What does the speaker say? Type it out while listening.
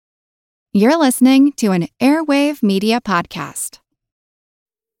You're listening to an Airwave Media Podcast.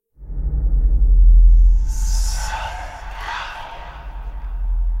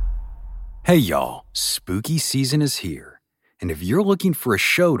 Hey y'all, spooky season is here. And if you're looking for a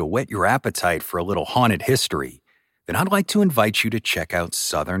show to whet your appetite for a little haunted history, then I'd like to invite you to check out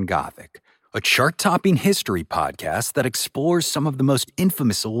Southern Gothic, a chart-topping history podcast that explores some of the most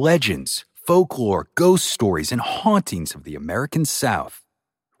infamous legends, folklore, ghost stories, and hauntings of the American South.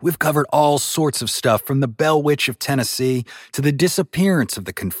 We've covered all sorts of stuff from the Bell Witch of Tennessee to the disappearance of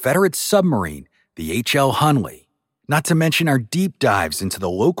the Confederate submarine, the H.L. Hunley, not to mention our deep dives into the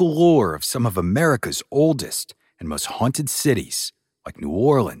local lore of some of America's oldest and most haunted cities, like New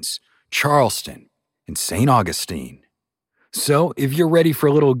Orleans, Charleston, and St. Augustine. So, if you're ready for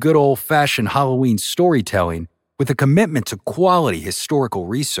a little good old-fashioned Halloween storytelling with a commitment to quality historical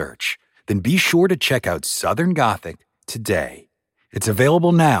research, then be sure to check out Southern Gothic today. It's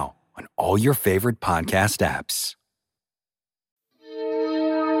available now on all your favorite podcast apps.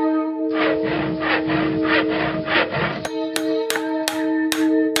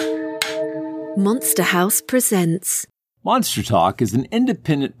 Monster House presents Monster Talk is an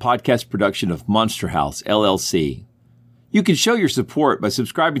independent podcast production of Monster House, LLC. You can show your support by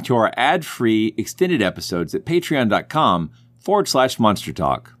subscribing to our ad-free extended episodes at patreon.com/Monster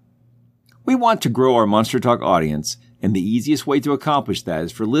Talk. We want to grow our Monster Talk audience, and the easiest way to accomplish that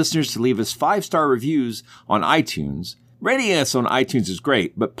is for listeners to leave us 5-star reviews on iTunes. Rating us on iTunes is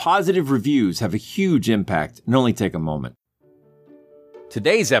great, but positive reviews have a huge impact and only take a moment.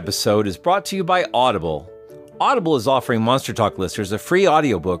 Today's episode is brought to you by Audible. Audible is offering Monster Talk listeners a free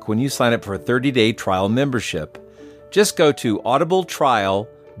audiobook when you sign up for a 30-day trial membership. Just go to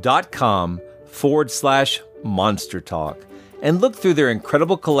audibletrial.com/Monster Talk and look through their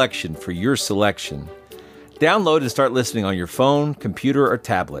incredible collection for your selection. Download and start listening on your phone, computer, or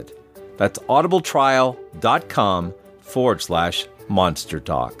tablet. That's audibletrial.com/Monster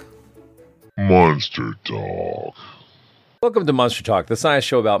Talk. Monster Talk. Welcome to Monster Talk, the science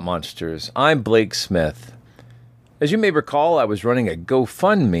show about monsters. I'm Blake Smith. As you may recall, I was running a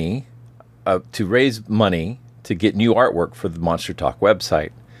GoFundMe to raise money to get new artwork for the Monster Talk website.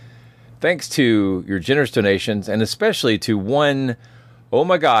 Thanks to your generous donations, and especially to one, oh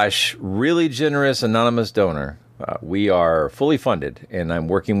my gosh, really generous anonymous donor, we are fully funded, and I'm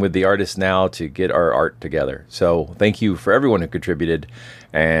working with the artists now to get our art together. So thank you for everyone who contributed,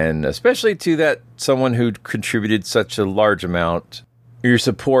 and especially to that someone who contributed such a large amount. Your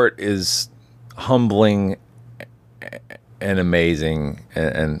support is humbling and amazing,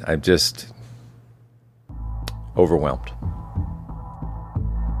 and I'm just overwhelmed.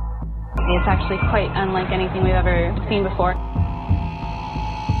 It's actually quite unlike anything we've ever seen before.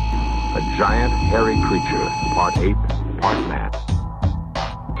 A giant, hairy creature, part ape, part man.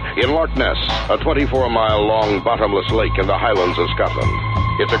 In Loch Ness, a 24-mile-long bottomless lake in the Highlands of Scotland.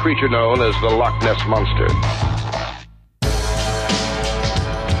 It's a creature known as the Loch Ness Monster.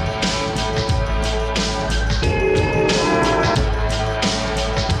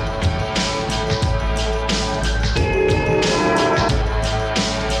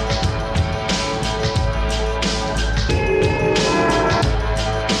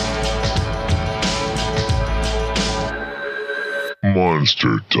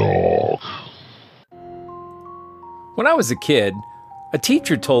 Monster Talk. When I was a kid, a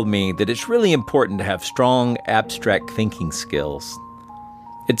teacher told me that it's really important to have strong abstract thinking skills.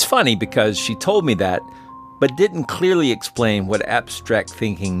 It's funny because she told me that, but didn't clearly explain what abstract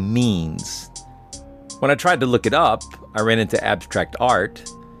thinking means. When I tried to look it up, I ran into abstract art,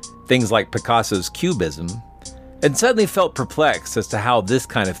 things like Picasso's Cubism, and suddenly felt perplexed as to how this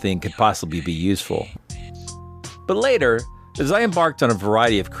kind of thing could possibly be useful. But later, as I embarked on a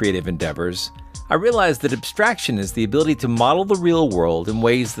variety of creative endeavors, I realized that abstraction is the ability to model the real world in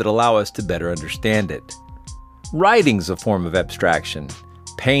ways that allow us to better understand it. Writing's a form of abstraction.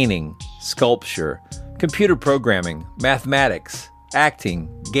 Painting, sculpture, computer programming, mathematics, acting,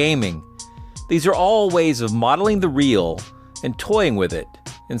 gaming. These are all ways of modeling the real and toying with it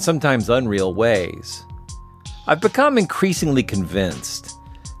in sometimes unreal ways. I've become increasingly convinced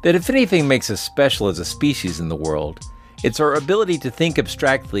that if anything makes us special as a species in the world, it's our ability to think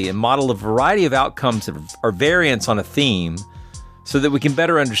abstractly and model a variety of outcomes or variants on a theme so that we can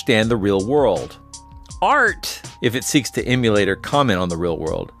better understand the real world. Art, if it seeks to emulate or comment on the real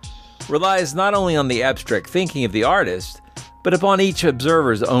world, relies not only on the abstract thinking of the artist, but upon each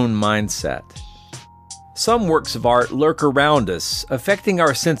observer's own mindset. Some works of art lurk around us, affecting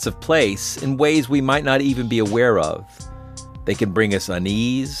our sense of place in ways we might not even be aware of. They can bring us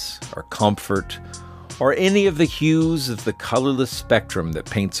unease or comfort, or any of the hues of the colorless spectrum that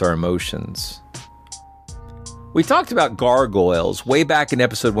paints our emotions. We talked about gargoyles way back in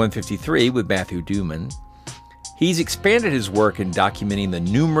episode 153 with Matthew Duman. He's expanded his work in documenting the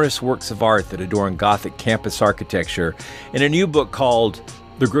numerous works of art that adorn Gothic campus architecture in a new book called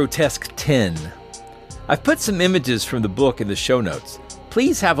The Grotesque 10. I've put some images from the book in the show notes.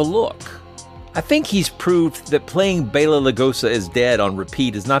 Please have a look. I think he's proved that playing Bela Lugosi is Dead on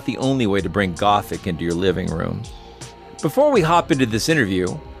repeat is not the only way to bring Gothic into your living room. Before we hop into this interview,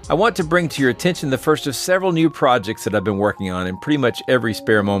 I want to bring to your attention the first of several new projects that I've been working on in pretty much every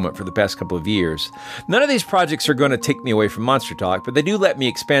spare moment for the past couple of years. None of these projects are going to take me away from Monster Talk, but they do let me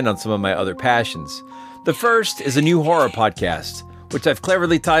expand on some of my other passions. The first is a new horror podcast, which I've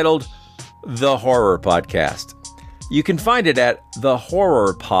cleverly titled The Horror Podcast. You can find it at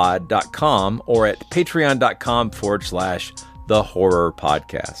thehorrorpod.com or at patreon.com/The Horror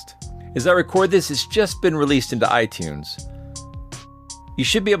Podcast. As I record this, it's just been released into iTunes. You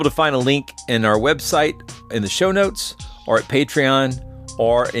should be able to find a link in our website, in the show notes, or at Patreon,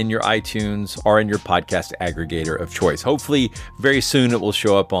 or in your iTunes, or in your podcast aggregator of choice. Hopefully, very soon it will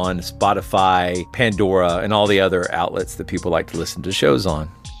show up on Spotify, Pandora, and all the other outlets that people like to listen to shows on.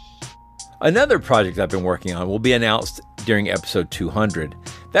 Another project I've been working on will be announced during episode 200.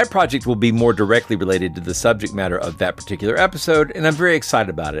 That project will be more directly related to the subject matter of that particular episode, and I'm very excited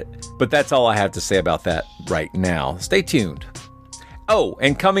about it. But that's all I have to say about that right now. Stay tuned. Oh,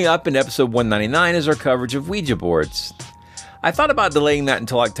 and coming up in episode 199 is our coverage of Ouija boards. I thought about delaying that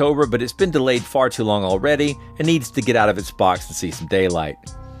until October, but it's been delayed far too long already and needs to get out of its box and see some daylight.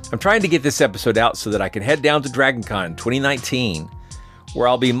 I'm trying to get this episode out so that I can head down to DragonCon 2019, where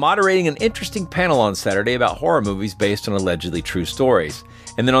I'll be moderating an interesting panel on Saturday about horror movies based on allegedly true stories.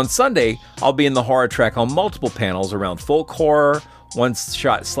 And then on Sunday, I'll be in the horror track on multiple panels around folk horror,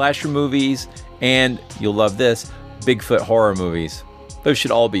 one-shot slasher movies, and, you'll love this, Bigfoot horror movies. Those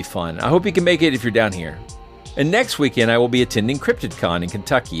should all be fun. I hope you can make it if you're down here. And next weekend, I will be attending CryptidCon in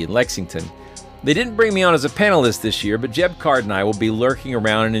Kentucky in Lexington. They didn't bring me on as a panelist this year, but Jeb Card and I will be lurking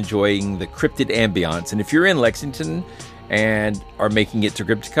around and enjoying the cryptid ambiance. And if you're in Lexington and are making it to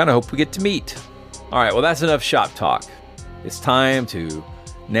CryptidCon, I hope we get to meet. All right, well, that's enough shop talk. It's time to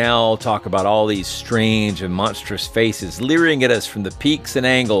now talk about all these strange and monstrous faces leering at us from the peaks and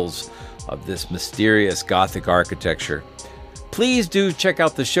angles of this mysterious Gothic architecture. Please do check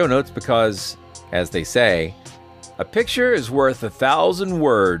out the show notes because, as they say, a picture is worth 1,000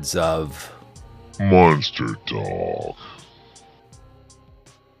 words of Monster Talk.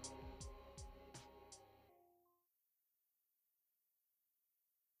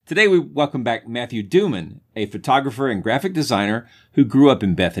 Today we welcome back Matthew Duman, a photographer and graphic designer who grew up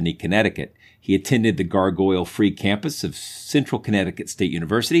in Bethany, Connecticut. He attended the gargoyle-free campus of Central Connecticut State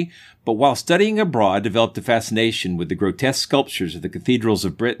University, but while studying abroad developed a fascination with the grotesque sculptures of the cathedrals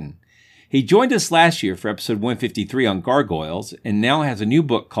of Britain. He joined us last year for episode 153 on gargoyles, and now has a new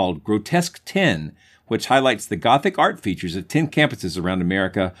book called Grotesque 10, which highlights the Gothic art features of 10 campuses around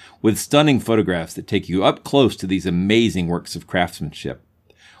America with stunning photographs that take you up close to these amazing works of craftsmanship.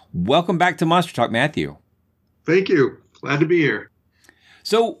 Welcome back to Monster Talk, Matthew. Thank you. Glad to be here.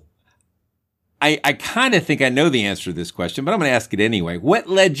 So, I kind of think I know the answer to this question, but I'm going to ask it anyway. What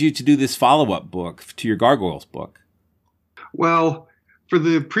led you to do this follow-up book to your Gargoyles book? Well, for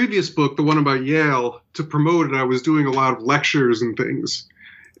the previous book, the one about Yale, to promote it, I was doing a lot of lectures and things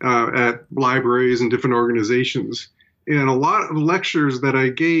at libraries and different organizations. And a lot of lectures that I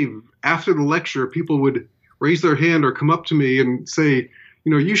gave, after the lecture, people would raise their hand or come up to me and say,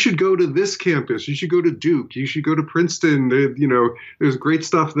 you know, you should go to this campus. You should go to Duke. You should go to Princeton. You know, there's great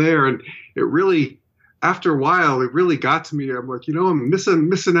stuff there. And it really, after a while, it really got to me. I'm like, you know, I'm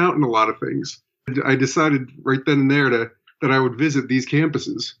missing out on a lot of things. I decided right then and there that I would visit these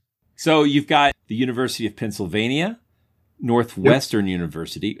campuses. So you've got the University of Pennsylvania, Northwestern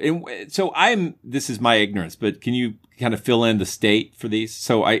University. And so this is my ignorance, but can you kind of fill in the state for these?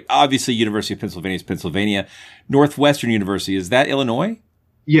 So obviously University of Pennsylvania is Pennsylvania. Northwestern University, is that Illinois?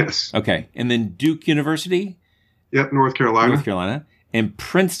 Yes. Okay. And then Duke University? Yep, North Carolina. And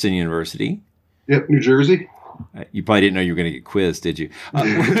Princeton University? Yep, New Jersey. You probably didn't know you were going to get quizzed, did you?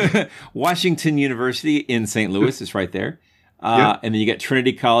 Washington University in St. Louis is right there. Yep. And then you got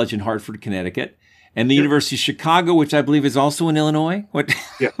Trinity College in Hartford, Connecticut. And the University of Chicago, which I believe is also in Illinois. What?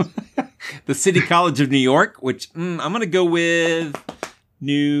 Yeah. The City College of New York, which I'm going to go with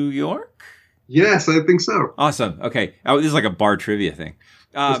New York? Yes, I think so. Awesome. Okay. Oh, this is like a bar trivia thing.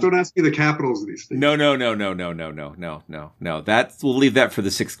 Just don't ask me the capitals of these things. No. We'll leave that for the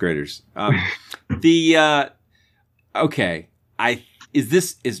sixth graders. Okay.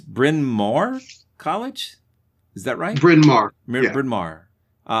 Is Bryn Mawr College. Is that right? Bryn Mawr. Bryn Mawr.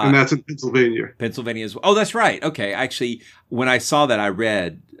 And that's in Pennsylvania. Pennsylvania as well. Oh, that's right. Okay. Actually, when I saw that, I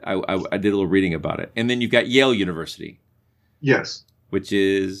did a little reading about it. And then you've got Yale University. Yes. Which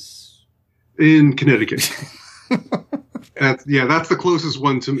is? In Connecticut. That's the closest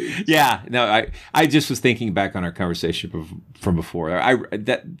one to me. Yeah. No, I just was thinking back on our conversation from before.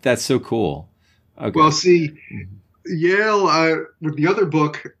 That's so cool. Okay. Well, see, Yale, with the other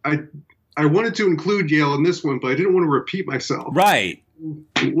book, I wanted to include Yale in this one, but I didn't want to repeat myself. Right.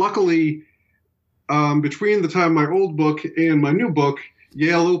 Luckily, between the time of my old book and my new book,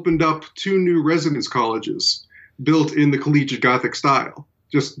 Yale opened up 2 new residence colleges built in the collegiate Gothic style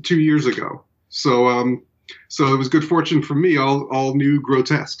just 2 years ago. So it was good fortune for me, all new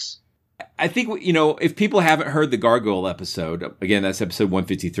grotesques. I think, if people haven't heard the Gargoyle episode, again, that's episode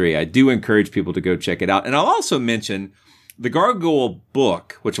 153, I do encourage people to go check it out. And I'll also mention the Gargoyle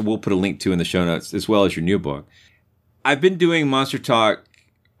book, which we'll put a link to in the show notes, as well as your new book. I've been doing Monster Talk,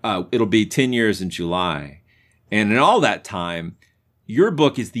 it'll be 10 years in July. And in all that time, your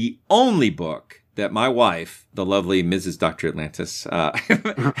book is the only book that my wife, the lovely Mrs. Dr. Atlantis,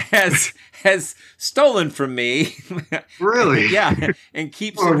 has stolen from me. Really? Yeah, and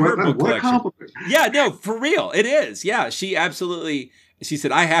keeps in her book collection. Compliment. Yeah, no, for real, it is. Yeah, she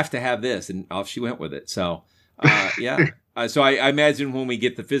said, I have to have this, and off she went with it. So, yeah. So I imagine when we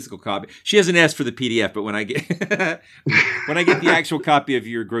get the physical copy, she hasn't asked for the PDF, but when I get the actual copy of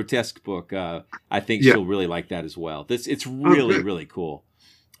your grotesque book, I think she'll really like that as well. It's really, really cool.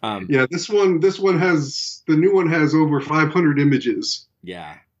 This one has, the new one has over 500 images.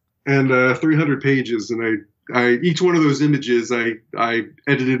 Yeah. And 300 pages, and I each one of those images I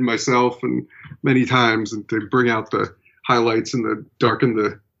edited myself and many times, and to bring out the highlights and darken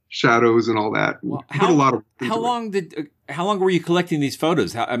the shadows and all that. Well, how long were you collecting these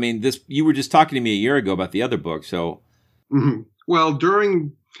photos? You were just talking to me a year ago about the other book. So, well,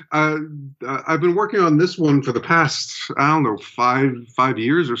 I've been working on this one for the past, I don't know, five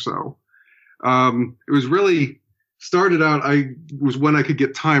years or so. It was really started out. Was when I could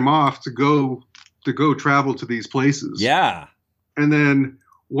get time off to go travel to these places. Yeah. And then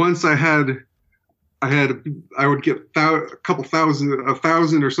once I would get a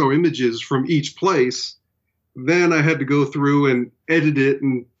thousand or so images from each place. Then I had to go through and edit it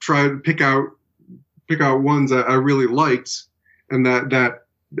and try to pick out ones that I really liked and that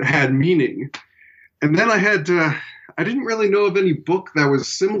had meaning. And then I didn't really know of any book that was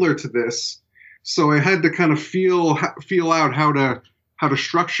similar to this. So I had to kind of feel out how to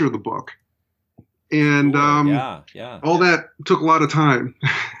structure the book. And all that took a lot of time.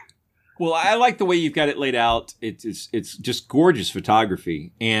 Well, I like the way you've got it laid out. It's just gorgeous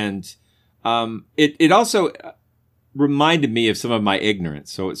photography, and it also reminded me of some of my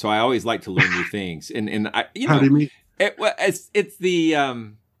ignorance. So I always like to learn new things. And I, how do you mean? It's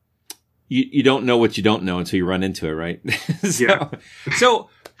the you don't know what you don't know until you run into it, right? So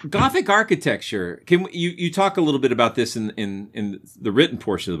Gothic architecture. Can you talk a little bit about this in the written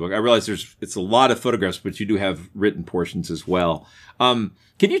portion of the book? I realize it's a lot of photographs, but you do have written portions as well.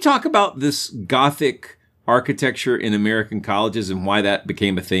 Can you talk about this Gothic architecture in American colleges and why that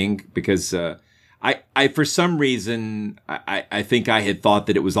became a thing? Because I for some reason I think I had thought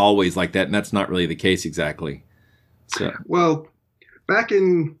that it was always like that, and that's not really the case exactly. So well, back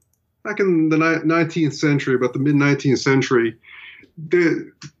in the 19th century, about the mid 19th century,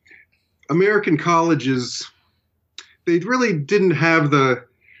 the American colleges, they really didn't have the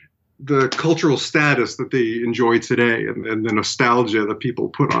cultural status that they enjoy today, and the nostalgia that people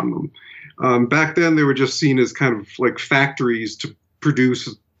put on them. Back then, they were just seen as kind of like factories to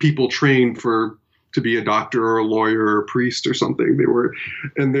produce people trained to be a doctor or a lawyer or a priest or something. They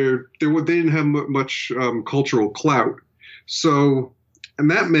didn't have much cultural clout. So, and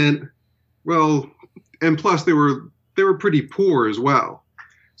that meant, well, and plus they were pretty poor as well.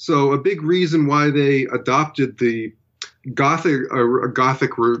 So a big reason why they adopted the they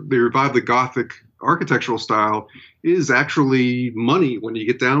revived the Gothic architectural style is actually money when you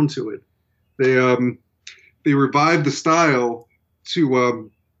get down to it. They revived the style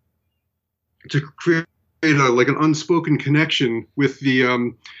to create an unspoken connection with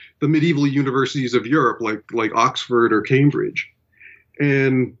the medieval universities of Europe, like Oxford or Cambridge,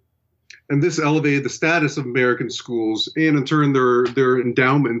 and this elevated the status of American schools, and in turn their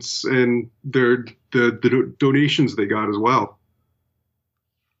endowments and the donations they got as well.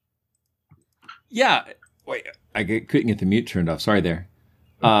 Yeah, wait, I couldn't get the mute turned off. Sorry there.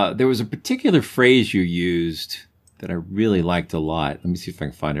 There was a particular phrase you used that I really liked a lot. Let me see if I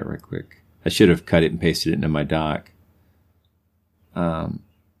can find it right quick. I should have cut it and pasted it into my doc. But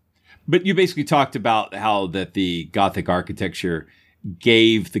But you basically talked about how that the Gothic architecture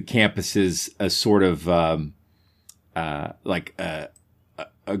gave the campuses a sort of like a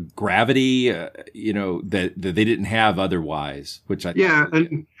gravity, that they didn't have otherwise. Which I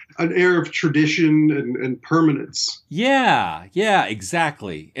an air of tradition and permanence. Yeah,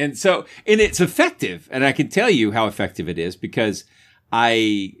 exactly. And it's effective, and I can tell you how effective it is because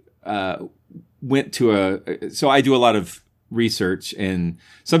I went to so I do a lot of research, and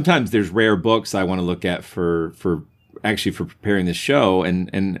sometimes there's rare books I want to look at for preparing this show.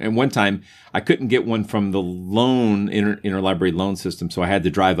 And one time I couldn't get one from the loan interlibrary loan system. So I had to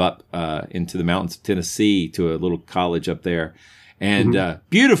drive up, into the mountains of Tennessee to a little college up there, and,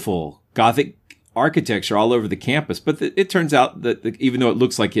 beautiful Gothic architecture all over the campus. But it turns out that even though it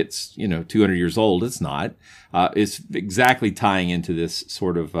looks like it's, 200 years old, it's not. It's exactly tying into this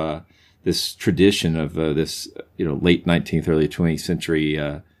sort of, this tradition of, this, late 19th, early 20th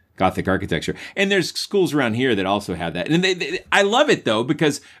century, Gothic architecture. And there's schools around here that also have that. And I love it though,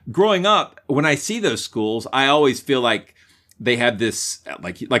 because growing up, when I see those schools, I always feel like they have this,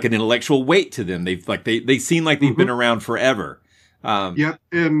 like an intellectual weight to them. They seem like they've been around forever. And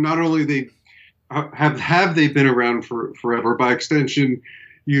not only have they been around forever, by extension,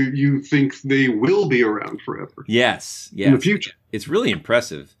 you think they will be around forever. Yes. In the future. It's really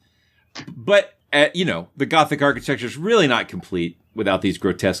impressive. But, the Gothic architecture is really not complete without these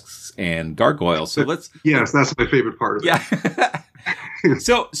grotesques and gargoyles. So Yes, that's my favorite part of it. Yeah.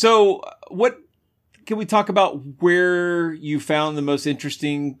 So what can we talk about where you found the most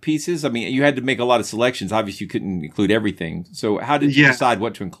interesting pieces? I mean, you had to make a lot of selections. Obviously, you couldn't include everything. So how did you decide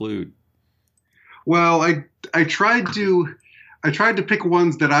what to include? Well, I tried to pick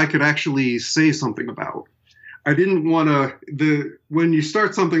ones that I could actually say something about. I didn't want to, when you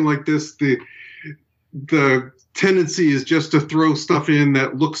start something like this, the tendency is just to throw stuff in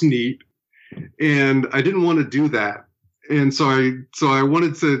that looks neat. And I didn't want to do that. And so I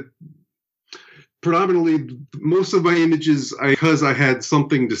wanted to, predominantly most of my images, because I had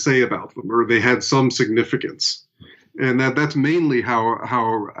something to say about them, or they had some significance. And that's mainly how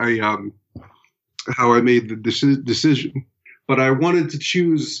I made the decision. But I wanted to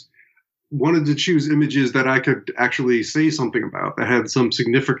choose images that I could actually say something about, that had some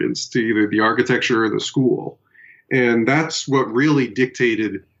significance to either the architecture or the school. And that's what really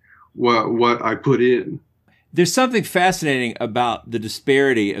dictated what I put in. There's something fascinating about the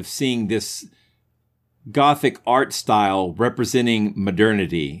disparity of seeing this Gothic art style representing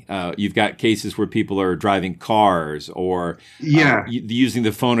modernity. You've got cases where people are driving cars or using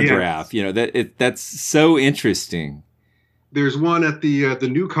the phonograph. That's so interesting. There's one at the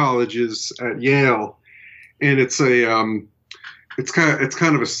new colleges at Yale, and it's kind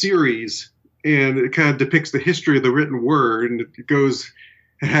of a series, and it kind of depicts the history of the written word, and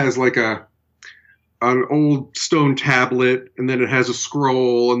it has like an old stone tablet, and then it has a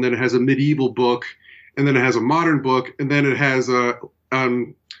scroll, and then it has a medieval book, and then it has a modern book, and then it has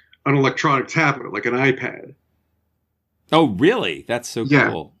an electronic tablet, like an iPad. Oh, really? That's so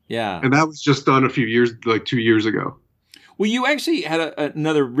cool. Yeah. And that was just done 2 years ago. Well, you actually had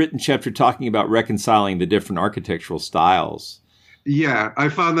another written chapter talking about reconciling the different architectural styles. Yeah, I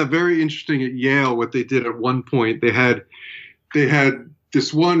found that very interesting at Yale. What they did at one point, they had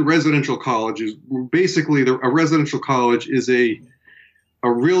this one residential college. Basically, a residential college is a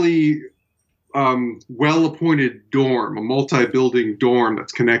really well-appointed dorm, a multi-building dorm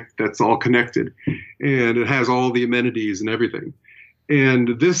that's all connected, and it has all the amenities and everything.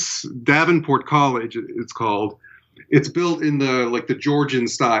 And this Davenport College, it's called. It's built in the Georgian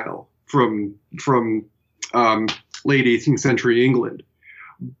style from late 18th century England,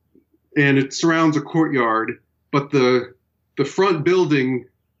 and it surrounds a courtyard. But the front building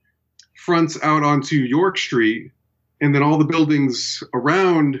fronts out onto York Street, and then all the buildings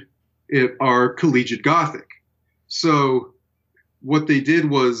around it are collegiate Gothic. So what they did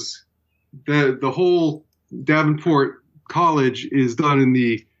was the whole Davenport College is done in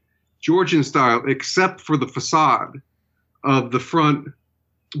the Georgian style, except for the facade of the front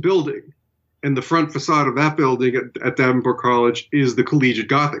building. And the front facade of that building at Davenport College is the collegiate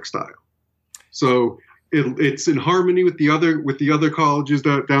Gothic style. So it's in harmony with the other colleges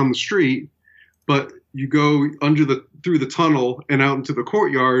down the street, but you go through the tunnel and out into the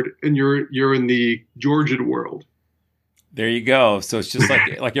courtyard, and you're in the Georgian world. There you go. So it's just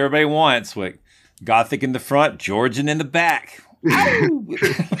like everybody wants, like Gothic in the front, Georgian in the back.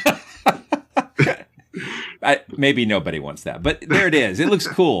 Maybe nobody wants that, but there it is. It looks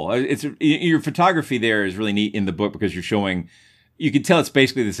cool. Your photography there is really neat in the book because you're showing. You can tell it's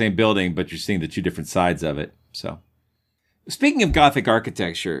basically the same building, but you're seeing the two different sides of it. So Speaking of Gothic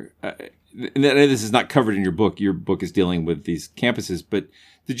architecture, this is not covered in your book. Your book is dealing with these campuses, but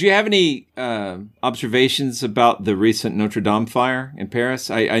did you have any observations about the recent Notre Dame fire in Paris?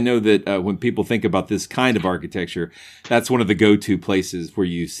 I know that when people think about this kind of architecture, that's one of the go-to places where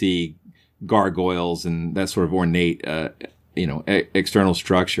you see gargoyles and that sort of ornate, external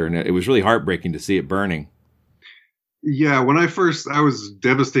structure. And it was really heartbreaking to see it burning. Yeah, I was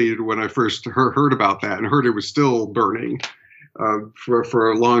devastated when I first heard about that and heard it was still burning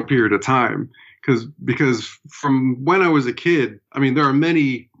for a long period of time. Because from when I was a kid, I mean, there are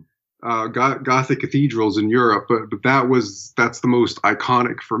many Gothic cathedrals in Europe, but that's the most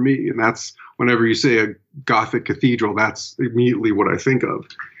iconic for me. And that's whenever you say a Gothic cathedral, that's immediately what I think of.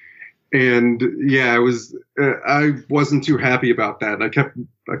 And yeah, I wasn't too happy about that. And I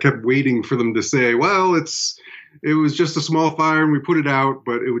kept waiting for them to say, well, it was just a small fire and we put it out,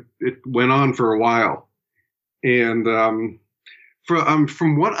 but it went on for a while. And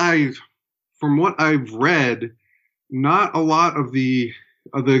from what I've read, not a lot of the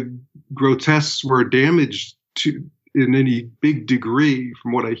grotesques were damaged in any big degree,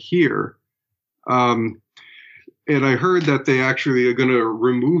 from what I hear. And I heard that they actually are going to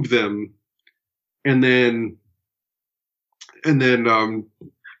remove them and then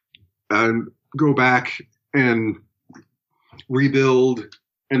go back and rebuild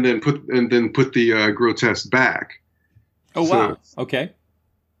and then put the grotesque back. Oh, wow. Okay.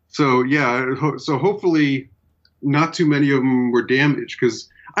 So yeah, so hopefully not too many of them were damaged, because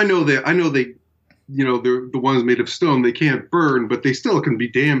I know they, they're the ones made of stone, they can't burn, but they still can be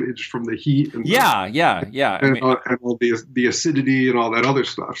damaged from the heat and and all the acidity and all that other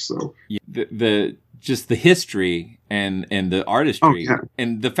stuff. So just the history and the artistry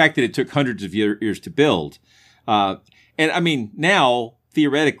and the fact that it took hundreds of years to build. And I mean, now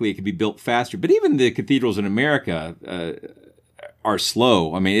theoretically it could be built faster, but even the cathedrals in America are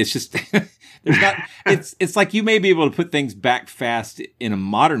slow. I mean, it's just there's not. It's like you may be able to put things back fast in a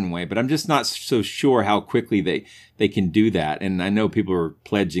modern way, but I'm just not so sure how quickly they can do that. And I know people are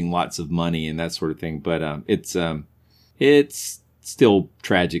pledging lots of money and that sort of thing, but it's still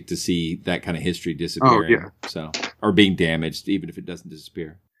tragic to see that kind of history disappearing. Or being damaged, even if it doesn't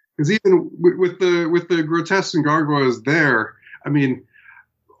disappear. Because even with the grotesques and gargoyles there, I mean,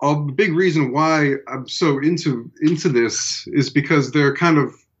 a big reason why I'm so into this is because they're kind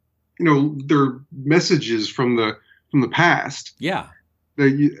of, they're messages from the past. Yeah.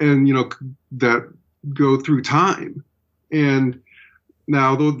 That go through time. And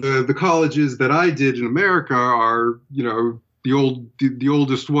now the colleges that I did in America are, the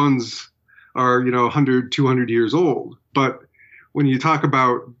oldest ones are, 100, 200 years old. But when you talk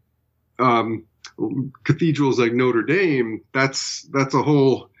about cathedrals like Notre Dame, that's a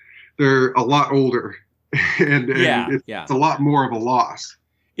whole, they're a lot older and it's a lot more of a loss.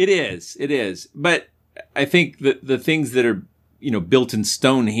 It is. But I think that the things that are, built in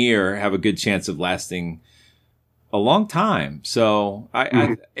stone here have a good chance of lasting a long time. So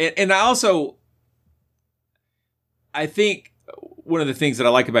I think one of the things that I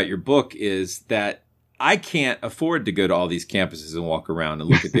like about your book is that I can't afford to go to all these campuses and walk around and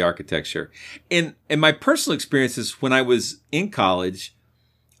look at the architecture. And my personal experience is when I was in college,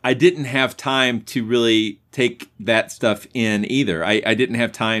 I didn't have time to really take that stuff in either. I didn't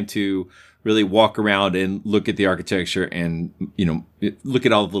have time to really walk around and look at the architecture and, look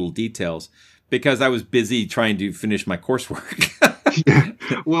at all the little details because I was busy trying to finish my coursework. Yeah.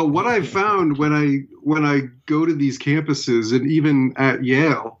 Well, what I found when I go to these campuses and even at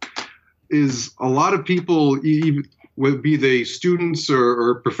Yale is a lot of people, be they students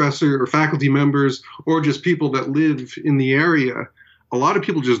or professor or faculty members or just people that live in the area, a lot of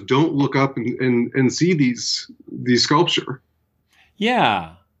people just don't look up and see these sculpture.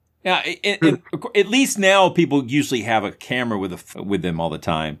 Yeah. Yeah, and at least now people usually have a camera with them all the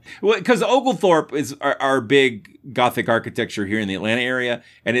time. Well, because Oglethorpe is our big Gothic architecture here in the Atlanta area,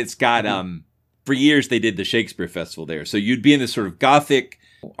 and it's got for years they did the Shakespeare Festival there. So you'd be in this sort of Gothic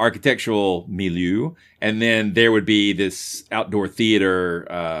architectural milieu, and then there would be this outdoor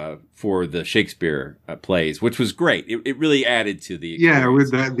theater for the Shakespeare plays, which was great. It really added to the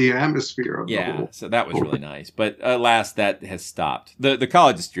experience. With the atmosphere. So that was really nice. But alas, that has stopped. The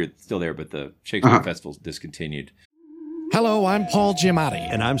college is still there, but the Shakespeare Festival's discontinued. Hello, I'm Paul Giamatti.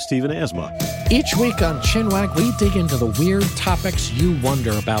 And I'm Stephen Asma. Each week on Chinwag, we dig into the weird topics you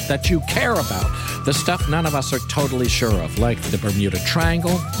wonder about, that you care about. The stuff none of us are totally sure of, like the Bermuda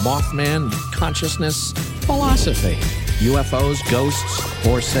Triangle, Mothman, consciousness, philosophy, UFOs, ghosts,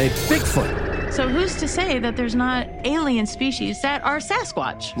 or, say, Bigfoot. So who's to say that there's not alien species that are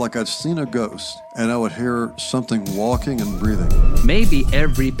Sasquatch? Like I've seen a ghost. and I would hear something walking and breathing. Maybe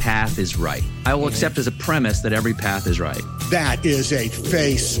every path is right. I will accept as a premise that every path is right. That is a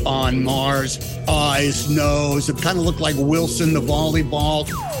face on Mars. Eyes, nose. It kind of looked like Wilson, the volleyball.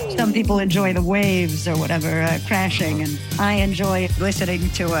 Some people enjoy the waves or whatever crashing, and I enjoy listening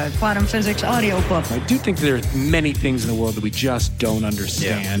to a quantum physics audiobook. I do think there are many things in the world that we just don't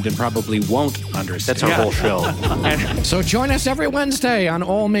understand and probably won't understand. That's our whole show. So join us every Wednesday on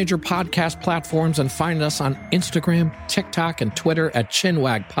all major podcast platforms and find us on Instagram, TikTok, and Twitter at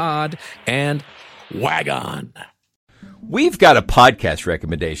ChinwagPod and Wagon. We've got a podcast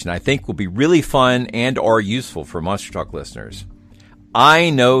recommendation I think will be really fun and or useful for Monster Talk listeners. I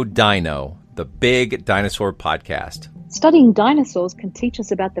Know Dino, the Big Dinosaur Podcast. Studying dinosaurs can teach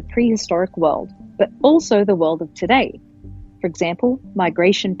us about the prehistoric world, but also the world of today. For example,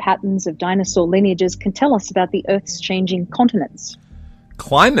 migration patterns of dinosaur lineages can tell us about the Earth's changing continents.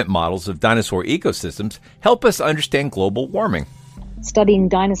 Climate models of dinosaur ecosystems help us understand global warming. Studying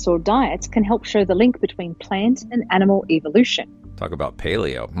dinosaur diets can help show the link between plant and animal evolution. Talk about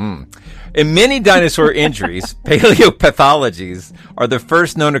paleo. In many dinosaur injuries, paleopathologies are the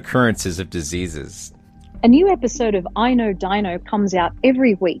first known occurrences of diseases. A new episode of I Know Dino comes out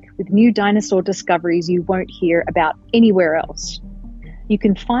every week with new dinosaur discoveries you won't hear about anywhere else. You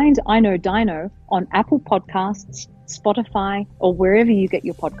can find I Know Dino on Apple Podcasts, Spotify, or wherever you get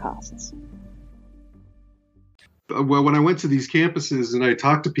your podcasts. Well, when I went to these campuses and I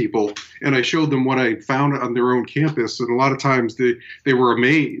talked to people and I showed them what I found on their own campus, and a lot of times they were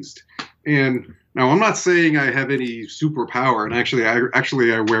amazed. And now I'm not saying I have any superpower, and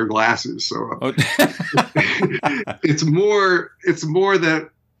actually I wear glasses, so it's more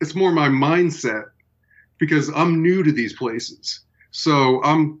my mindset, because I'm new to these places, so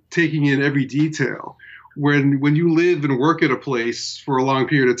I'm taking in every detail. When you live and work at a place for a long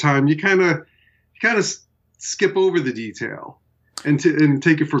period of time, you kind of skip over the detail and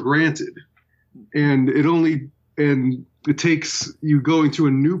take it for granted. And it takes you going to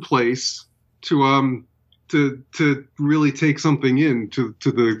a new place to really take something in to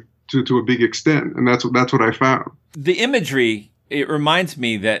a big extent. And that's what I found. The imagery, it reminds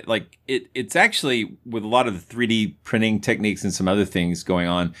me that it's actually, with a lot of the 3D printing techniques and some other things going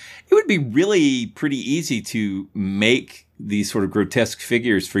on, it would be really pretty easy to make these sort of grotesque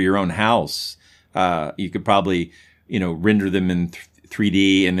figures for your own house. You could probably, render them in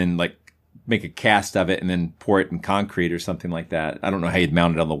 3D and then make a cast of it and then pour it in concrete or something like that. I don't know how you'd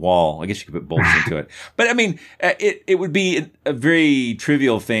mount it on the wall. I guess you could put bolts into it. But I mean, it would be a very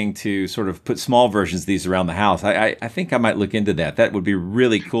trivial thing to sort of put small versions of these around the house. I think I might look into that. That would be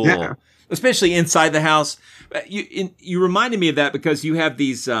really cool, especially inside the house. You reminded me of that because you have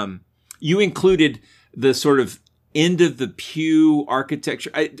these, you included the sort of end of the pew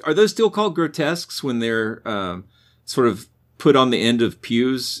architecture. Are those still called grotesques when they're sort of put on the end of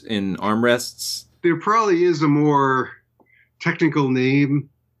pews in armrests? There probably is a more technical name.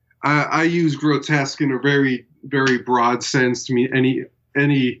 I use grotesque in a very, very broad sense to mean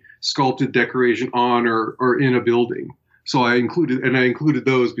any sculpted decoration on or in a building. So I included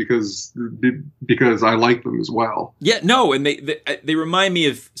those because I like them as well. Yeah, no, and they remind me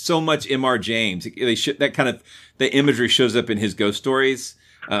of so much M.R. James. That kind of the imagery shows up in his ghost stories,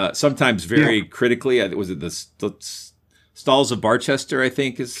 sometimes very critically. Was it the Stalls of Barchester? I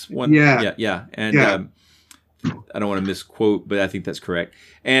think is one. Yeah. And I don't want to misquote, but I think that's correct.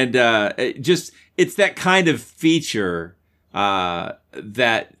 And it's that kind of feature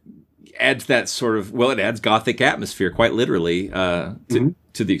that adds that sort of, it adds Gothic atmosphere, quite literally, to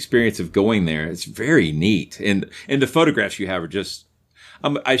the experience of going there. It's very neat. And the photographs you have are just,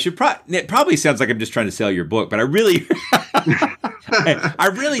 it probably sounds like I'm just trying to sell your book, but I really, I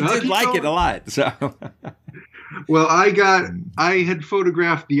really did like it a lot. So, well, I had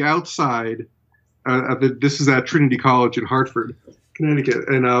photographed the outside. This is at Trinity College in Hartford, Connecticut.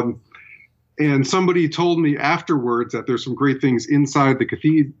 And somebody told me afterwards that there's some great things inside the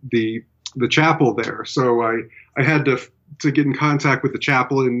cathedral, the chapel there. So I had to get in contact with the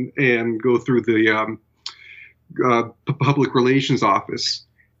chaplain and go through the public relations office.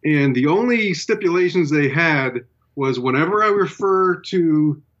 And the only stipulations they had was whenever I refer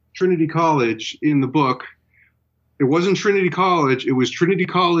to Trinity College in the book, it wasn't Trinity College, it was Trinity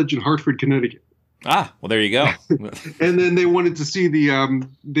College in Hartford, Connecticut. Ah, well, there you go. And then they wanted to see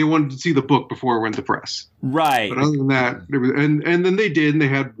the book before it went to press. Right. But other than that, and then they did, and they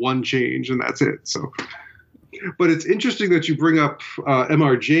had one change, and that's it. So, but it's interesting that you bring up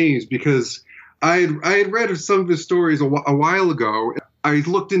M.R. James, because I had read some of his stories a while ago. I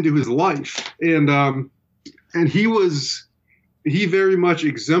looked into his life, and he very much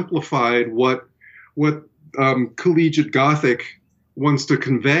exemplified what collegiate Gothic wants to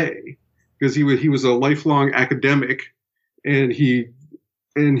convey, because he was a lifelong academic, and he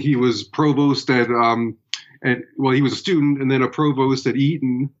was provost at he was a student and then a provost at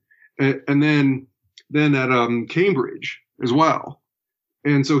Eton, and then at Cambridge as well.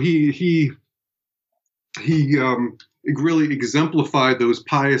 And so he really exemplified those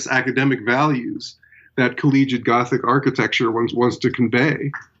pious academic values that collegiate Gothic architecture wants to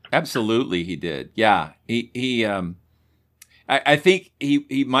convey. Absolutely, he did. Yeah, I think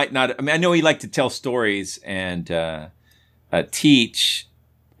he might not. I mean, I know he liked to tell stories and teach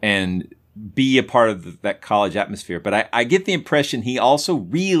and be a part of that college atmosphere. But I get the impression he also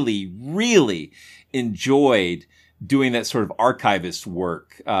really, really enjoyed doing that sort of archivist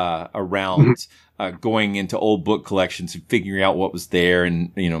work around going into old book collections and figuring out what was there,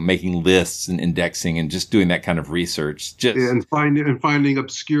 and making lists and indexing and just doing that kind of research. And finding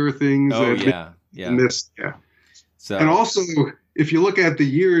obscure things. Oh yeah. Missed. Yeah. So, and also, if you look at the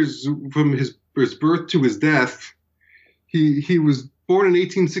years from his birth to his death, he was born in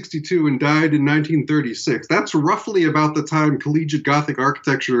 1862 and died in 1936. That's roughly about the time collegiate Gothic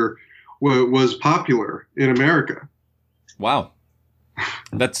architecture was popular in America. Wow.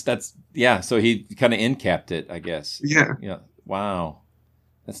 That's yeah. So he kind of end-capped it, I guess. Yeah. Yeah. Wow.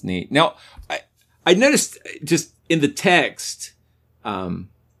 That's neat. Now, I noticed just in the text,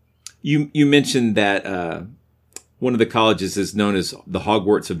 you mentioned that one of the colleges is known as the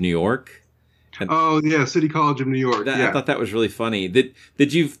Hogwarts of New York. And City College of New York. I thought that was really funny.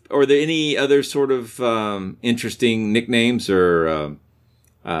 Are there any other sort of interesting nicknames or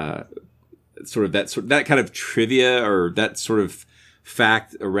that kind of trivia or that sort of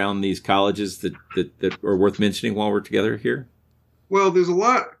fact around these colleges that are worth mentioning while we're together here? Well, there's a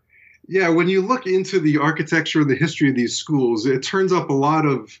lot. Yeah, when you look into the architecture and the history of these schools, it turns up a lot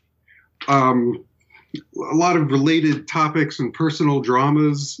of related topics and personal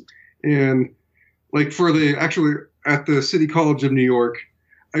dramas. And like at the City College of New York,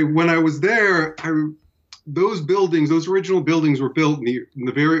 when I was there, those original buildings were built in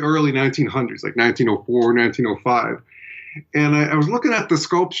the very early 1900s, like 1904, 1905. And I was looking at the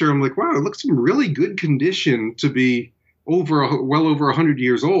sculpture. I'm like, wow, it looks in really good condition to be well over 100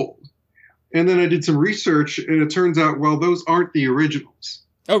 years old. And then I did some research, and it turns out, well, those aren't the originals.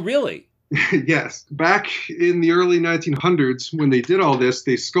 Oh, really? Yes. Back in the early 1900s, when they did all this,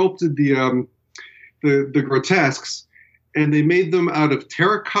 they sculpted the grotesques, and they made them out of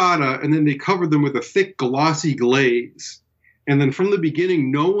terracotta, and then they covered them with a thick, glossy glaze. And then from the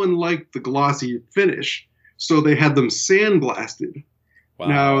beginning, no one liked the glossy finish, so they had them sandblasted. Wow.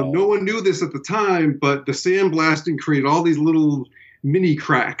 Now, no one knew this at the time, but the sandblasting created all these little mini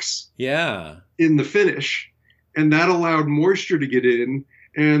cracks in the finish, and that allowed moisture to get in,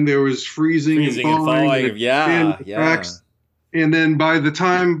 and there was freezing and thawing. Cracks. And then by the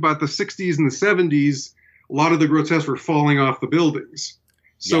time, about the 60s and the 70s, a lot of the grotesques were falling off the buildings.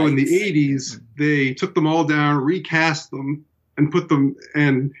 So in the 80s, they took them all down, recast them, and put them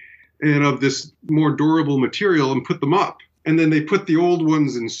and of this more durable material and put them up. And then they put the old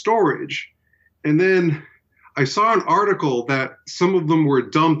ones in storage. And then I saw an article that some of them were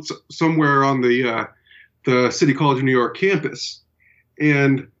dumped somewhere on the City College of New York campus.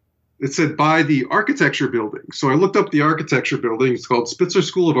 And it said by the architecture building. So I looked up the architecture building. It's called Spitzer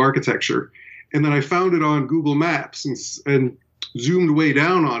School of Architecture. And then I found it on Google Maps and zoomed way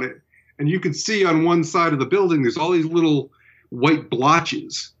down on it. And you could see on one side of the building, there's all these little white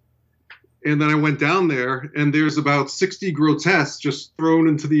blotches. And then I went down there, and there's about 60 grotesques just thrown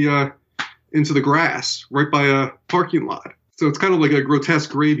into the grass right by a parking lot. So it's kind of like a grotesque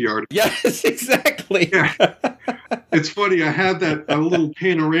graveyard. Yes, exactly. Yeah. It's funny. I had a little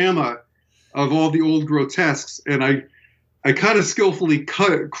panorama of all the old grotesques, and I kind of skillfully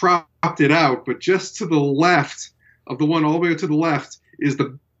cropped it out. But just to the left of the one, all the way to the left, is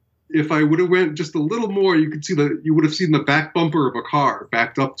if I would have went just a little more, you would have seen the back bumper of a car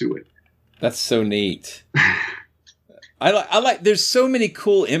backed up to it. That's so neat. I like. There's so many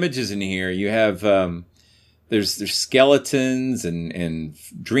cool images in here. You have there's skeletons and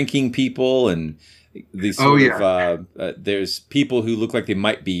drinking people and these sort of there's people who look like they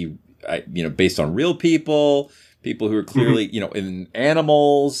might be based on real people who are clearly in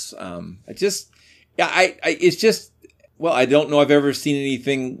animals. It's just. Well, I don't know I've ever seen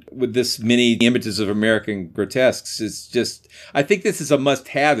anything with this many images of American grotesques. It's just, I think this is a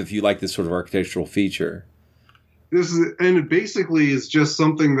must-have if you like this sort of architectural feature. And it basically is just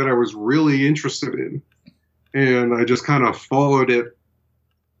something that I was really interested in. And I just kind of followed it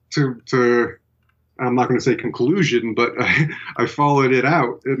to I'm not going to say conclusion, but I followed it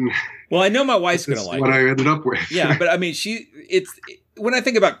out. And well, I know my wife's going to like what I ended up with. Yeah, but I mean, when I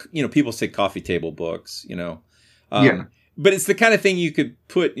think about, people say coffee table books, but it's the kind of thing you could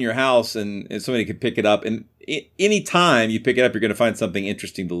put in your house and somebody could pick it up. And any time you pick it up, you're going to find something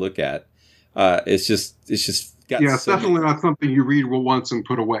interesting to look at. It's just got it's definitely not something you read once and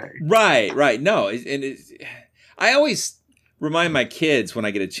put away. Right. No. I always remind my kids when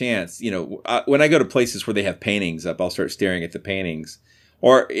I get a chance, when I go to places where they have paintings up, I'll start staring at the paintings,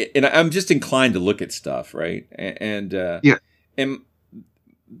 and I'm just inclined to look at stuff. Right. And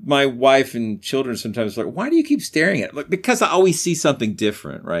my wife and children sometimes are like, why do you keep staring at it? Like, because I always see something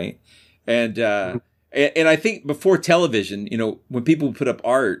different. Right. And I think before television, when people put up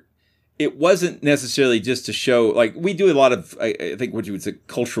art, it wasn't necessarily just to show, like, we do a lot of, I think what you would say,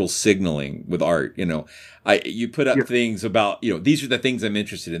 cultural signaling with art. You put up things about, these are the things I'm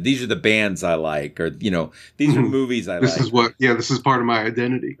interested in. These are the bands I like, or, these are movies I like. This is part of my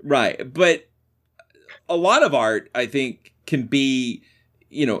identity. Right. But a lot of art, I think, can be,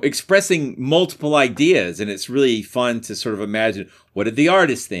 expressing multiple ideas. And it's really fun to sort of imagine, what did the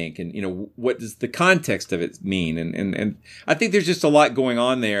artist think? And, what does the context of it mean? And I think there's just a lot going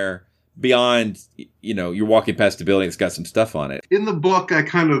on there beyond, you're walking past a building that's got some stuff on it. In the book, I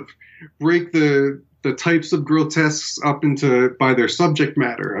kind of break the types of grotesques up by their subject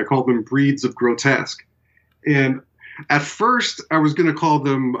matter. I call them breeds of grotesque. And at first, I was going to call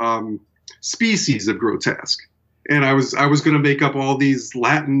them species of grotesque. And I was going to make up all these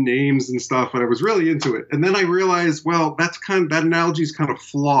Latin names and stuff, and I was really into it. And then I realized, well, that analogy is kind of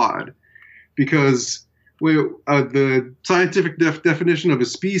flawed, because the scientific definition of a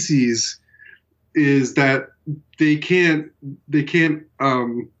species is that they can't breed.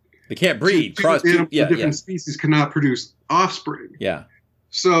 Different species cannot produce offspring. Yeah.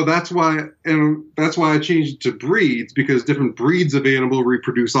 So that's why I changed it to breeds, because different breeds of animal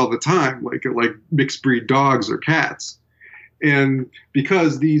reproduce all the time, like mixed breed dogs or cats. And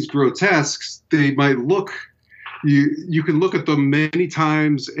because these grotesques, they might look, you can look at them many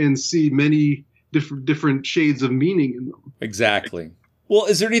times and see many different shades of meaning in them. Exactly. Well,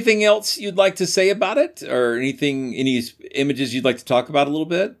 is there anything else you'd like to say about it, or any images you'd like to talk about a little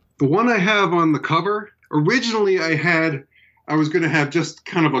bit? The one I have on the cover, originally I was going to have just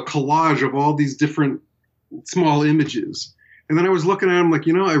kind of a collage of all these different small images. And then I was looking at them like,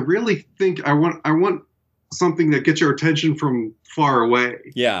 I really think I want something that gets your attention from far away.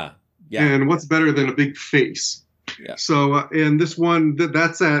 Yeah. And what's better than a big face? Yeah. So, and this one,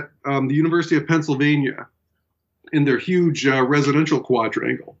 that's at the University of Pennsylvania in their huge residential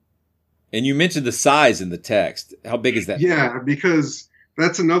quadrangle. And you mentioned the size in the text. How big is that? Yeah, because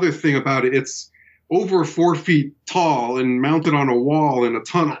that's another thing about it. It's over 4 feet tall and mounted on a wall in a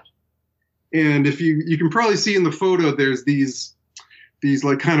tunnel. And if you can probably see in the photo, there's these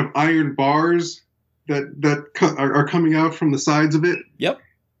like kind of iron bars that are coming out from the sides of it. Yep.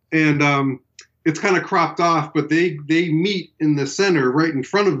 And it's kind of cropped off, but they meet in the center right in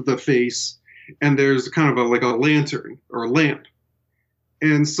front of the face, and there's kind of like a lantern or a lamp.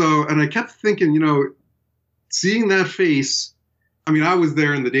 And I kept thinking, seeing that face, I mean, I was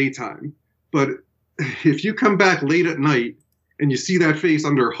there in the daytime, but if you come back late at night and you see that face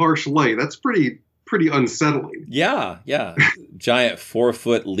under harsh light, that's pretty unsettling. Yeah. Giant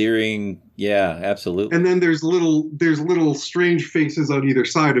 4-foot leering. Yeah, absolutely. And then there's little strange faces on either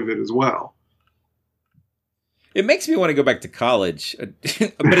side of it as well. It makes me want to go back to college,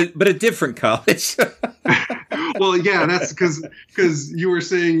 but a different college. Well, yeah, that's because you were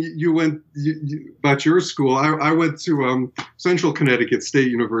saying you went about your school. I went to Central Connecticut State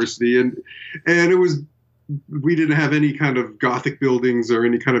University, and we didn't have any kind of Gothic buildings or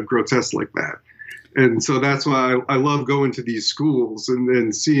any kind of grotesque like that. And so that's why I love going to these schools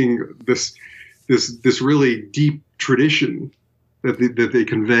and seeing this really deep tradition that they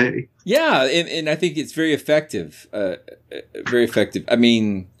convey. Yeah, and I think it's very effective. Very effective. I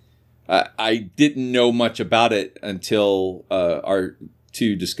mean, I didn't know much about it until our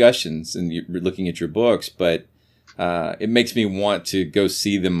two discussions and looking at your books, but it makes me want to go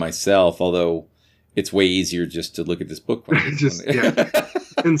see them myself, although it's way easier just to look at this book. Yeah.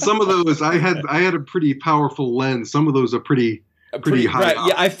 And some of those, I had a pretty powerful lens. Some of those are pretty high. Right.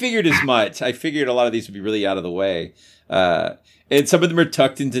 Yeah, I figured as much. I figured a lot of these would be really out of the way. And some of them are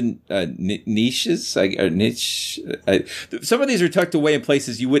tucked into niches. Some of these are tucked away in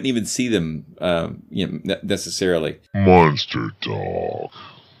places you wouldn't even see them necessarily. Monster Talk.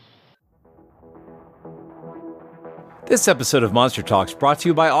 This episode of Monster Talk is brought to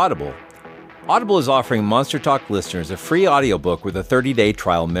you by Audible. Audible is offering Monster Talk listeners a free audiobook with a 30-day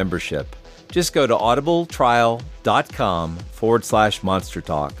trial membership. Just go to audibletrial.com/Monster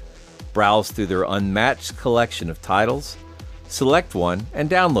Talk. Browse through their unmatched collection of titles, select one, and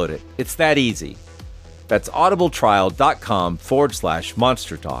download it. It's that easy. That's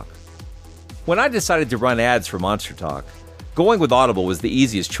audibletrial.com/Monster Talk. When I decided to run ads for Monster Talk, going with Audible was the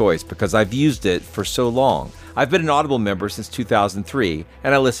easiest choice because I've used it for so long. I've been an Audible member since 2003,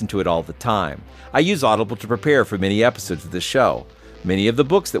 and I listen to it all the time. I use Audible to prepare for many episodes of this show. Many of the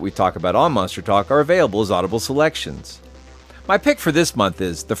books that we talk about on Monster Talk are available as Audible selections. My pick for this month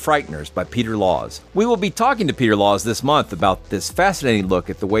is The Frighteners by Peter Laws. We will be talking to Peter Laws this month about this fascinating look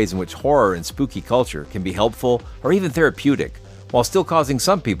at the ways in which horror and spooky culture can be helpful or even therapeutic, while still causing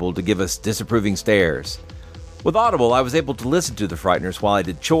some people to give us disapproving stares. With Audible, I was able to listen to The Frighteners while I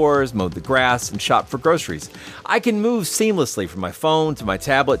did chores, mowed the grass, and shopped for groceries. I can move seamlessly from my phone to my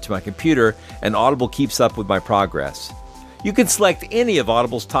tablet to my computer, and Audible keeps up with my progress. You can select any of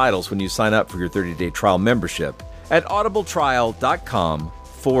Audible's titles when you sign up for your 30-day trial membership at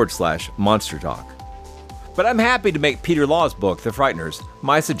audibletrial.com/Monster Talk. But I'm happy to make Peter Laws' book, The Frighteners,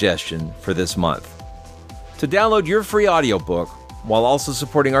 my suggestion for this month. To download your free audiobook while also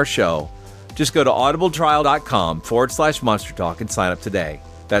supporting our show, just go to audibletrial.com/Monster Talk and sign up today.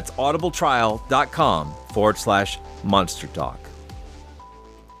 That's audibletrial.com/Monster Talk.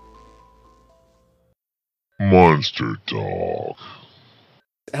 Monster Talk.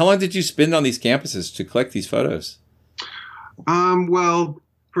 How long did you spend on these campuses to collect these photos? Well,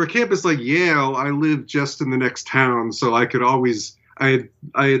 for a campus like Yale, I lived just in the next town, so I could always, I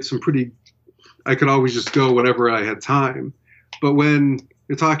could always just go whenever I had time. But when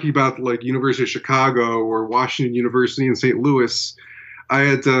you're talking about like University of Chicago or Washington University in St. Louis,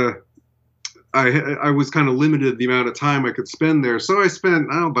 I was kind of limited the amount of time I could spend there. So I spent,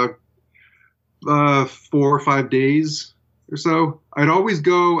 about 4 or 5 days or so. I'd always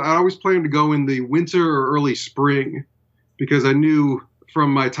plan to go in the winter or early spring, because I knew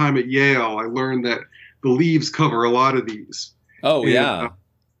from my time at Yale, I learned that the leaves cover a lot of these. Oh, yeah.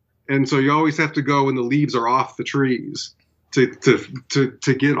 And so you always have to go when the leaves are off the trees to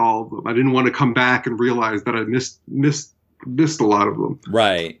get all of them. I didn't want to come back and realize that I missed a lot of them.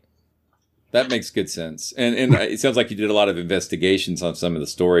 Right. That makes good sense. And it sounds like you did a lot of investigations on some of the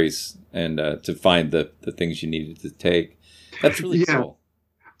stories and to find the things you needed to take. That's really cool.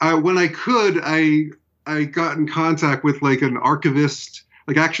 When I could, I got in contact with like an archivist.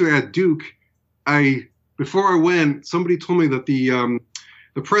 Like actually at Duke, before I went, somebody told me that the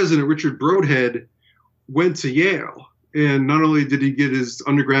president, Richard Brodhead, went to Yale. And not only did he get his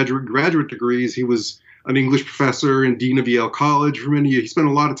undergraduate and graduate degrees, he was an English professor and dean of Yale College for many years. He spent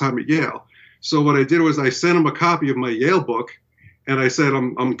a lot of time at Yale. So what I did was I sent him a copy of my Yale book, and I said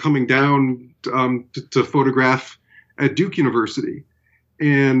I'm coming down to photograph at Duke University.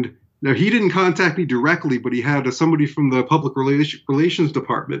 And now he didn't contact me directly, but he had somebody from the public relations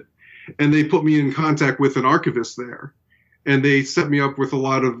department, and they put me in contact with an archivist there, and they set me up with a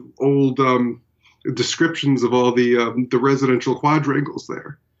lot of old descriptions of all the residential quadrangles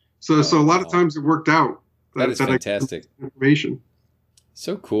there. So a lot of times it worked out. That is fantastic information.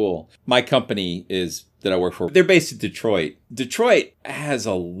 So cool. My company that I work for, they're based in Detroit. Detroit has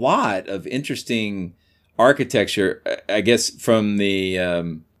a lot of interesting architecture, I guess, from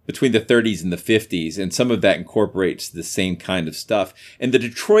the between the 30s and the 50s, and some of that incorporates the same kind of stuff. And the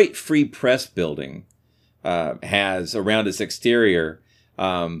Detroit Free Press building has around its exterior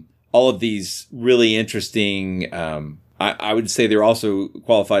all of these really interesting, I would say they're also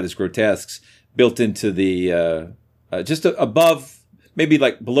qualified as grotesques, built into the just above, maybe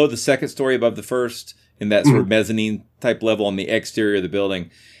like below the second story, above the first, in that sort of mezzanine type level on the exterior of the building.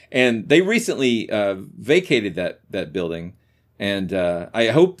 And they recently vacated that building. And I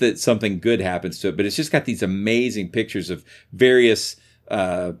hope that something good happens to it. But it's just got these amazing pictures of various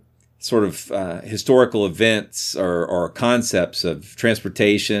sort of historical events or concepts of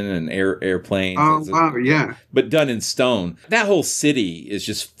transportation and airplanes. Oh, wow, yeah. But done in stone. That whole city is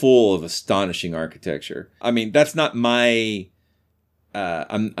just full of astonishing architecture. I mean, that's not my...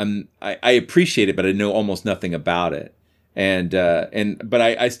 I appreciate it, but I know almost nothing about it. But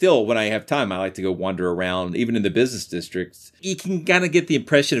I still, when I have time, I like to go wander around, even in the business districts. You can kind of get the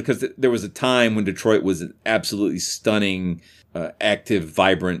impression, because there was a time when Detroit was an absolutely stunning, active,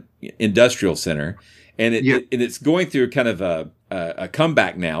 vibrant industrial center. And it's going through kind of a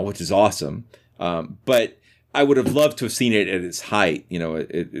comeback now, which is awesome. But I would have loved to have seen it at its height. You know,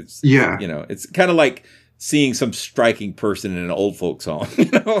 it's kind of like seeing some striking person in an old folks home,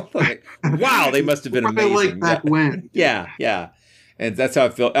 like, wow, they must have been amazing. Like back when. Yeah. And that's how I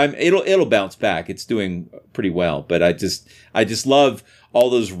feel. It'll bounce back. It's doing pretty well, but I just love all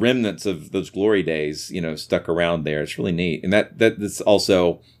those remnants of those glory days, stuck around there. It's really neat. And that's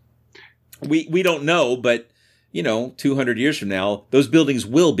also, we don't know, but 200 years from now, those buildings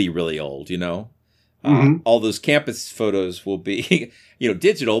will be really old, all those campus photos will be,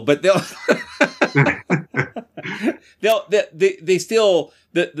 digital, but they still,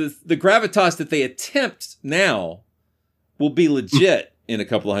 the gravitas that they attempt now will be legit in a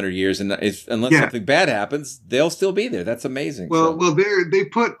couple of 100 years, and unless something bad happens, they'll still be there. That's amazing. Well, they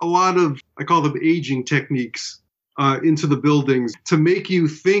put a lot of, I call them aging techniques, into the buildings to make you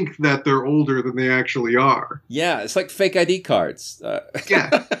think that they're older than they actually are. Yeah, it's like fake ID cards.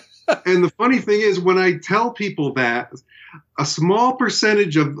 Yeah. And the funny thing is, when I tell people that, a small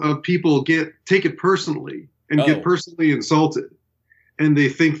percentage of people take it personally and get personally insulted. And they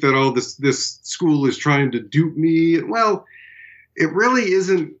think that, this school is trying to dupe me. Well, it really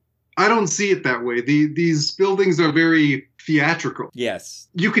isn't. I don't see it that way. These buildings are very theatrical. Yes.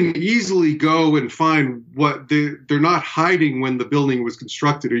 You can easily go and find what they're not hiding when the building was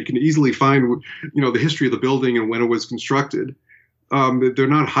constructed, or you can easily find, the history of the building and when it was constructed. They're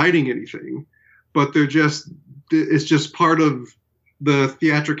not hiding anything, but it's just part of the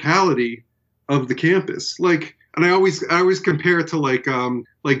theatricality of the campus. And I always compare it to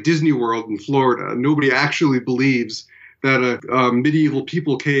like Disney World in Florida. Nobody actually believes that medieval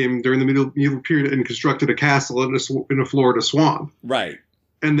people came during the medieval period and constructed a castle in a Florida swamp. Right.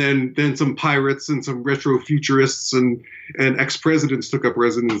 And then some pirates and some retro futurists and ex-presidents took up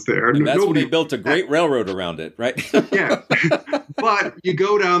residence there. And that's when they built a great railroad around it, right? Yeah. But you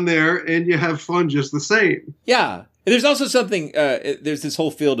go down there and you have fun just the same. Yeah. And there's also something, there's this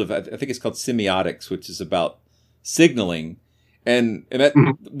whole field of, I think it's called semiotics, which is about signaling. And that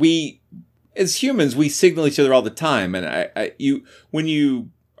we, as humans, we signal each other all the time. And when you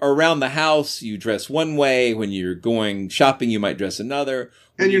are around the house, you dress one way. When you're going shopping, you might dress another.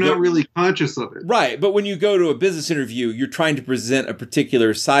 And you're not really conscious of it. Right. But when you go to a business interview, you're trying to present a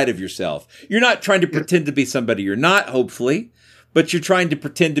particular side of yourself. You're not trying to pretend to be somebody you're not, hopefully, but you're trying to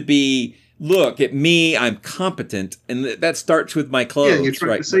pretend to be, look at me, I'm competent. And that starts with my clothes. Yeah, you're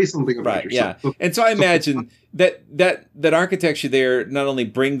trying to say something about yourself. Yeah. And so I imagine that architecture there not only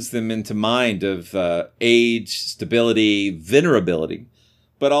brings them into mind of age, stability, venerability,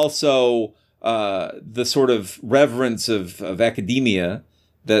 but also the sort of reverence of academia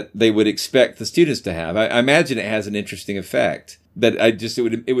that they would expect the students to have. I imagine it has an interesting effect. That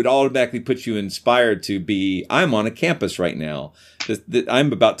it would automatically put you inspired to be, I'm on a campus right now, that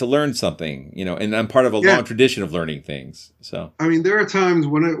I'm about to learn something, and I'm part of a long tradition of learning things. So, I mean, there are times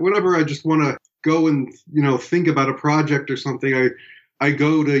whenever I just want to go and, think about a project or something, I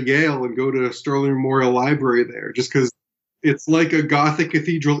go to Yale and go to Sterling Memorial Library there, just because it's like a Gothic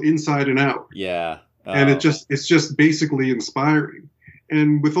cathedral inside and out. Yeah. And it's just basically inspiring.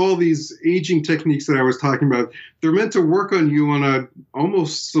 And with all these aging techniques that I was talking about, they're meant to work on you on a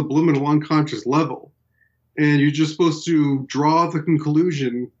almost subliminal unconscious level. And you're just supposed to draw the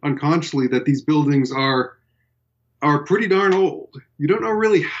conclusion unconsciously that these buildings are pretty darn old. You don't know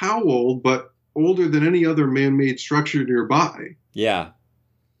really how old, but older than any other man-made structure nearby. Yeah.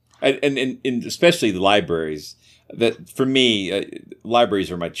 And especially the libraries. That for me,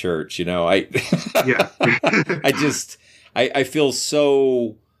 libraries are my church, I I feel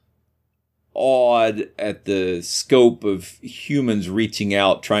so awed at the scope of humans reaching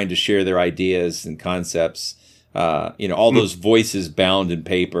out, trying to share their ideas and concepts. All those voices bound in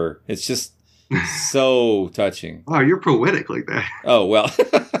paper. It's just so touching. Wow, you're poetic like that. Oh, well.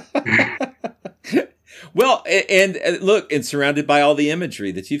 Well, and look, and surrounded by all the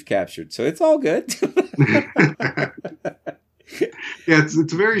imagery that you've captured. So it's all good. Yeah,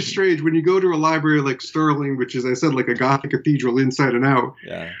 it's very strange when you go to a library like Sterling, which is, I said, like a Gothic cathedral inside and out.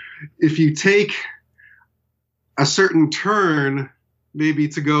 Yeah. If you take a certain turn, maybe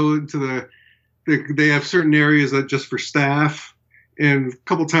to go into they have certain areas that just for staff, and a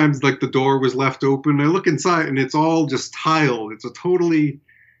couple times like the door was left open. I look inside and it's all just tiled. It's a totally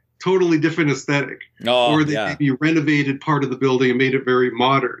different aesthetic. Or they maybe renovated part of the building and made it very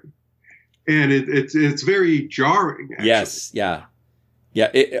modern. And it's very jarring, actually. Yes, yeah. Yeah,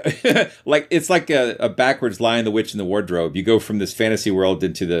 it's like a backwards Lion, the Witch, and the Wardrobe. You go from this fantasy world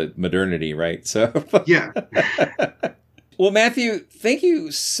into the modernity, right? So yeah. Well, Matthew, thank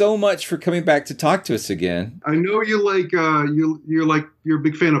you so much for coming back to talk to us again. I know you like you're a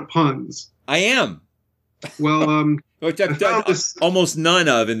big fan of puns. I am. Well, which I've done almost none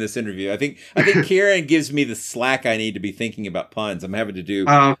of in this interview. I think Karen gives me the slack I need to be thinking about puns. I'm having to do.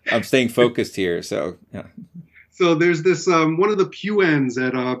 I'm staying focused here. So yeah. So there's this one of the pew ends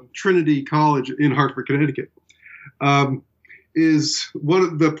at Trinity College in Hartford, Connecticut. is one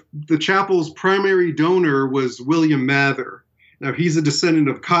of the chapel's primary donor was William Mather. Now, he's a descendant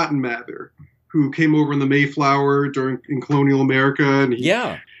of Cotton Mather, who came over in the Mayflower in colonial America. And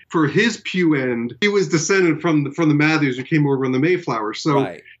for his pew end, he was descended from the Mathers who came over in the Mayflower.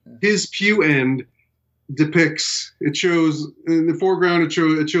 So his pew end it shows in the foreground,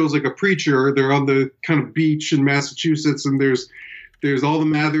 it shows like a preacher. They're on the kind of beach in Massachusetts, and there's all the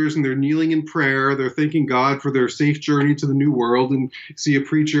Mathers, and they're kneeling in prayer. They're thanking God for their safe journey to the New World, and you see a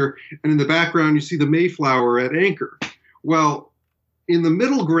preacher. And in the background, you see the Mayflower at anchor. Well, in the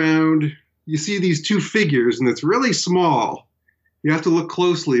middle ground, you see these two figures, and it's really small. You have to look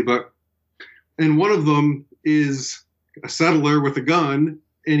closely, and one of them is a settler with a gun,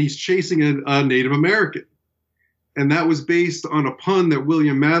 and he's chasing a Native American. And that was based on a pun that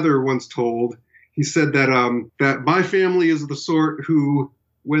William Mather once told. He said that my family is the sort who,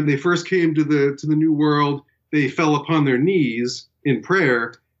 when they first came to the New World, they fell upon their knees in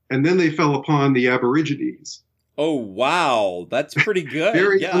prayer, and then they fell upon the Aborigines. Oh, wow. That's pretty good.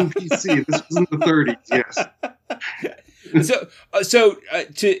 Very un-PC. This was in the 30s, yes. It's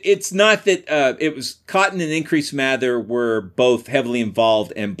not that it was Cotton and Increase Mather were both heavily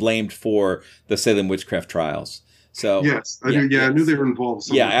involved and blamed for the Salem witchcraft trials. So yes, I knew they were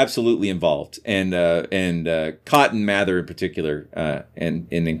involved. Yeah, absolutely involved, and Cotton Mather in particular, and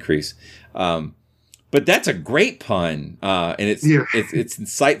Increase. But that's a great pun, and it's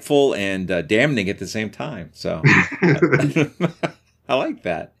insightful and damning at the same time. So I like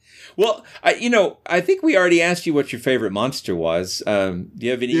that. Well, I think we already asked you what your favorite monster was. Do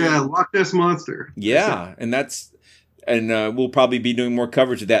you have any? Yeah, Loch Ness Monster. Yeah, and we'll probably be doing more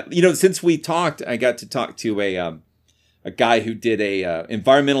coverage of that. Since we talked, I got to talk to a guy who did a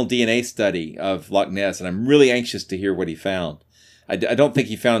environmental DNA study of Loch Ness, and I'm really anxious to hear what he found. I don't think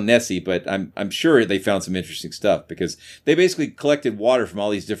he found Nessie, but I'm sure they found some interesting stuff, because they basically collected water from all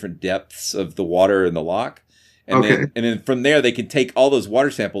these different depths of the water in the loch. And then from there, they can take all those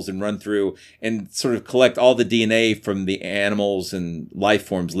water samples and run through and sort of collect all the DNA from the animals and life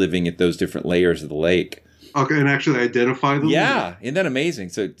forms living at those different layers of the lake. Okay, and actually identify them? Yeah, isn't that amazing?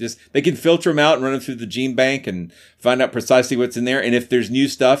 So they can filter them out and run them through the gene bank and find out precisely what's in there. And if there's new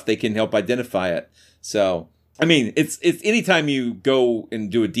stuff, they can help identify it. So, I mean, it's anytime you go and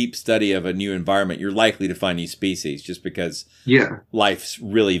do a deep study of a new environment, you're likely to find new species, just because life's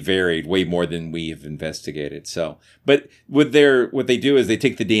really varied way more than we have investigated. So, but what they do is they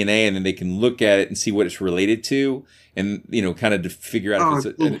take the DNA and then they can look at it and see what it's related to, and kind of to figure out if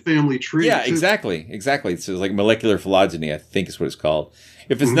it's a family tree. Yeah, exactly. So it's like molecular phylogeny, I think is what it's called.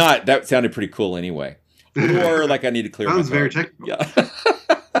 If it's not, that sounded pretty cool anyway. Or like I need to clear. Sounds very technical. Yeah.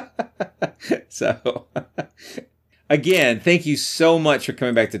 So, again, thank you so much for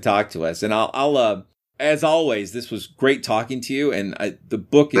coming back to talk to us. And I'll as always, this was great talking to you. And the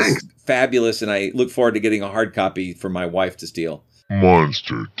book is fabulous. And I look forward to getting a hard copy for my wife to steal.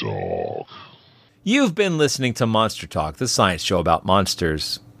 Monster Talk. You've been listening to Monster Talk, the science show about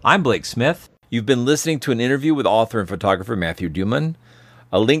monsters. I'm Blake Smith. You've been listening to an interview with author and photographer Matthew Duman.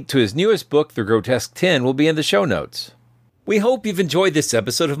 A link to his newest book, The Grotesque 10, will be in the show notes. We hope you've enjoyed this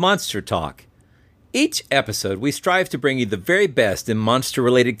episode of Monster Talk. Each episode, we strive to bring you the very best in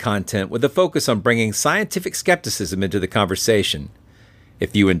monster-related content with a focus on bringing scientific skepticism into the conversation.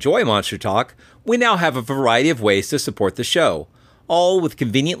 If you enjoy Monster Talk, we now have a variety of ways to support the show, all with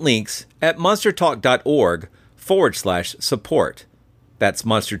convenient links at monstertalk.org/support. That's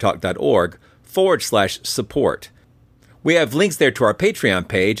monstertalk.org/support. We have links there to our Patreon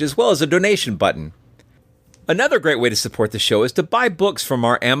page, as well as a donation button. Another great way to support the show is to buy books from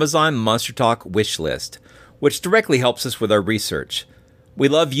our Amazon Monster Talk wish list, which directly helps us with our research. We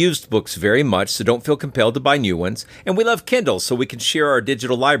love used books very much, so don't feel compelled to buy new ones, and we love Kindle, so we can share our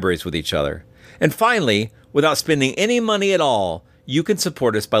digital libraries with each other. And finally, without spending any money at all, you can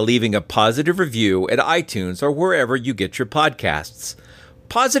support us by leaving a positive review at iTunes or wherever you get your podcasts.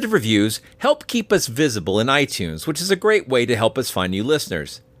 Positive reviews help keep us visible in iTunes, which is a great way to help us find new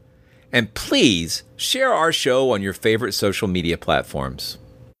listeners. And please share our show on your favorite social media platforms.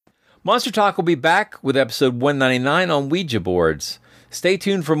 Monster Talk will be back with episode 199 on Ouija boards. Stay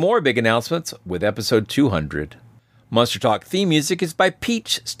tuned for more big announcements with episode 200. Monster Talk theme music is by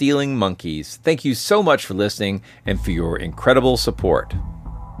Peach Stealing Monkeys. Thank you so much for listening and for your incredible support.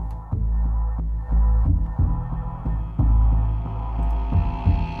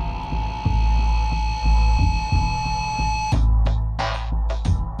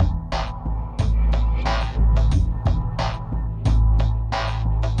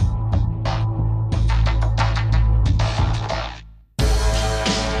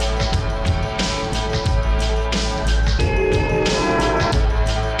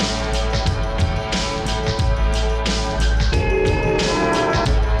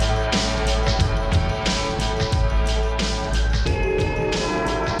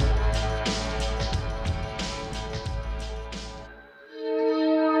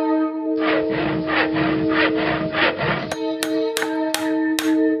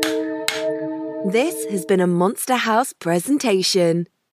 This has been a Monster House presentation.